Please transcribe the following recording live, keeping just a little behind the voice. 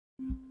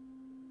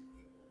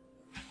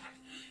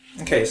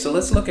Okay, so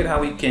let's look at how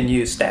we can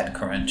use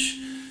StatCrunch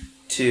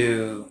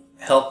to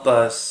help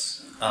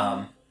us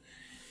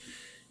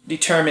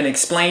determine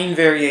explained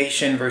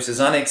variation versus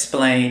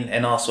unexplained,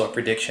 and also a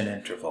prediction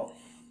interval.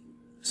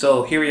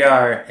 So here we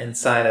are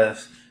inside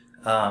of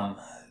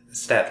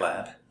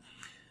StatLab,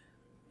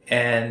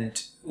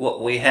 and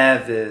what we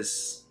have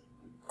is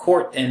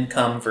court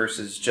income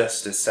versus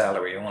justice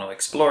salary. I want to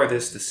explore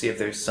this to see if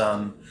there's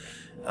some,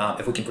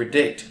 if we can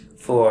predict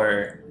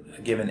for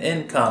a given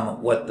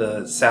income what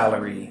the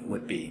salary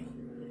would be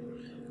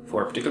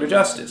for a particular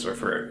justice, or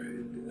for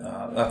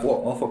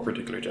a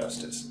particular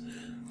justice.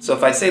 So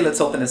if I say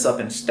let's open this up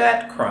in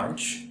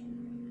StatCrunch,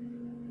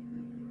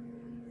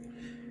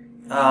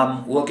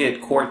 we'll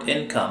get court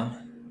income,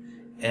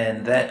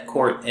 and that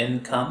court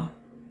income,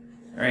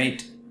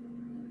 right,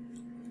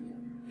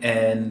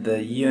 and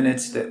the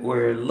units that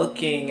we're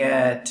looking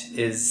at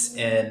is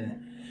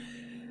in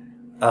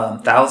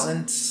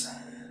thousands,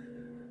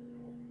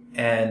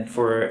 and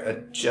for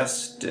a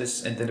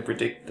justice, and then to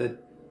predict the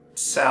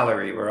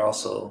salary,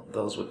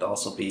 those would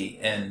also be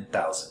in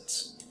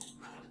thousands.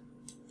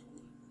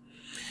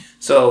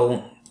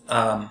 So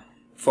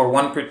for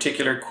one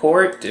particular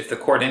court, if the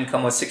court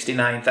income was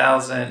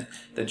 $69,000,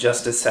 the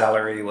justice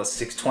salary was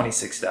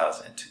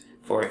 $26,000.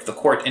 If the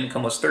court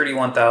income was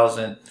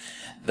 $31,000,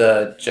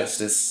 the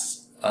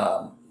justice's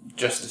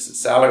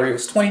salary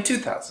was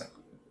 $22,000.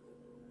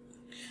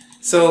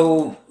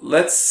 So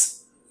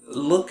let's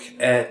look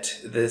at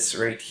this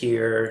right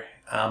here.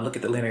 Look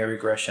at the linear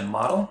regression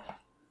model.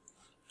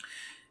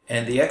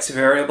 And the x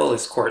variable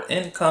is court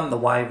income, the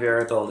y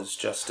variable is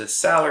justice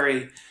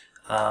salary.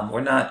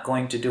 We're not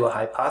going to do a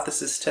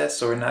hypothesis test,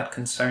 so we're not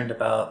concerned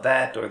about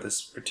that or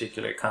this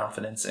particular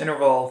confidence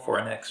interval for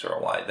an x or a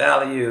y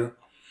value.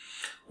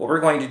 What we're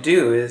going to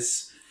do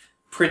is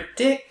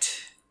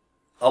predict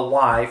a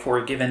y for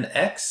a given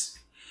x.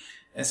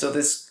 And so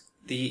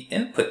the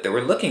input that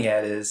we're looking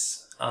at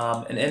is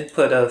an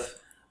input of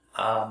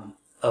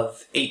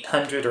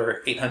 800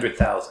 or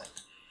 800,000.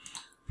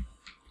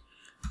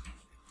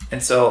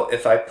 And so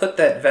if I put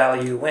that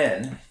value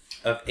in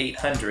of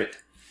 800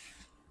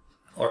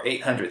 or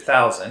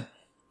 800,000,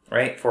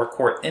 right, for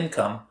court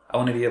income, I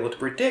want to be able to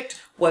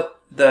predict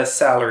what the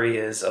salary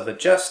is of a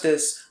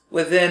justice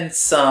within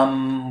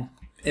some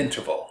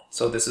interval.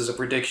 So this is a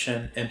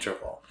prediction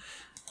interval.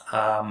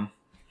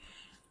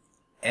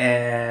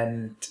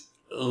 And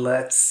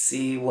let's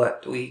see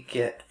what we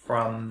get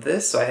from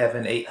this. So I have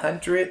an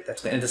 800,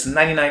 and this is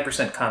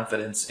 99%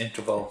 confidence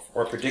interval,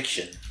 or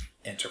prediction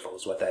interval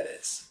is what that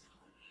is.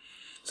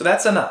 So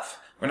that's enough.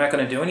 We're not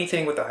going to do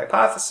anything with the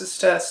hypothesis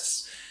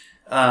tests.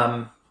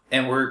 And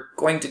we're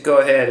going to go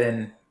ahead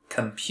and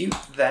compute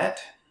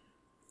that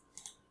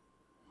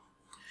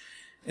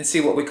and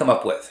see what we come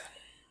up with.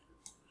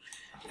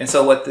 And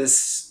so what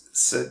this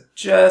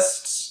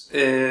suggests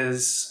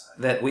is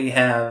that we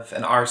have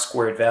an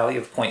R-squared value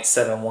of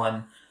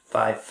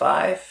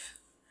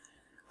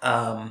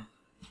 0.7155.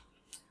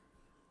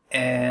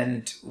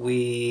 And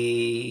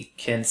we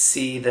can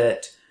see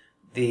that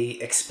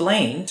the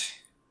explained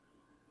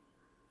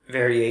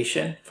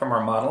variation from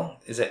our model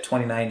is at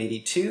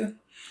 2982,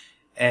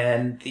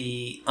 and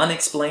the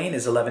unexplained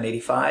is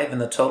 1185, and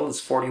the total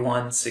is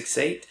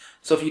 4168.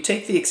 So if you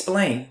take the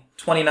explained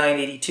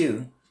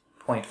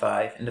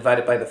 2982.5 and divide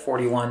it by the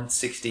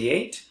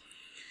 4168,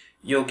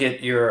 you'll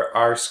get your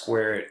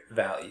R-squared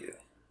value,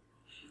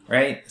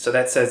 right? So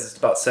that says it's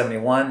about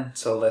 71.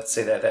 So let's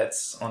say that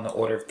that's on the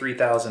order of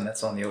 3,000.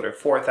 That's on the order of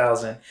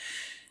 4,000.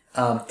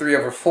 3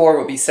 over 4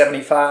 would be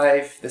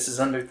 75. This is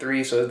under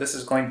 3, so this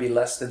is going to be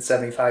less than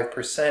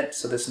 75%.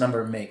 So this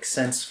number makes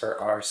sense for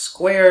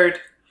R-squared.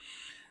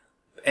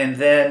 And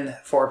then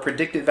for a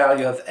predicted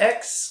value of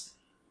x,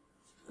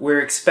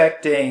 we're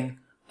expecting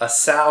a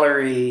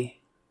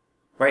salary,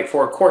 right,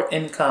 for a court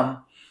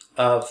income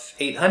of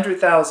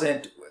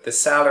 800,000. The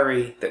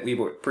salary that we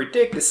would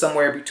predict is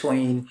somewhere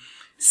between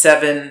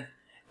 7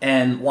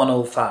 and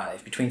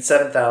 105, between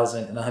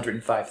 7,000 and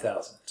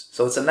 105,000.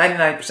 So it's a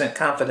 99%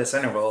 confidence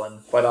interval,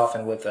 and quite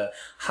often with a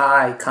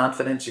high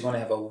confidence, you're going to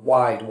have a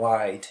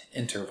wide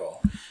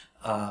interval.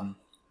 And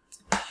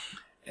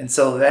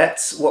so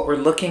that's what we're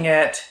looking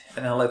at.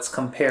 And now let's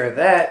compare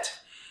that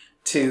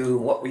to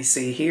what we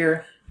see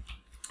here.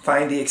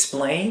 Find the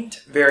explained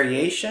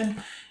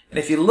variation. And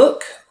if you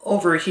look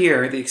over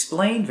here, the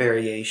explained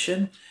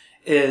variation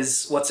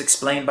is what's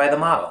explained by the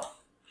model.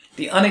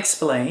 The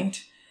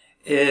unexplained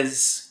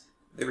is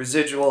the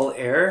residual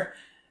error.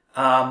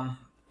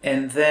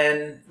 And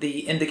then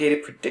the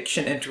indicated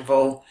prediction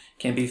interval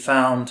can be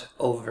found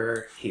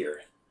over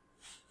here.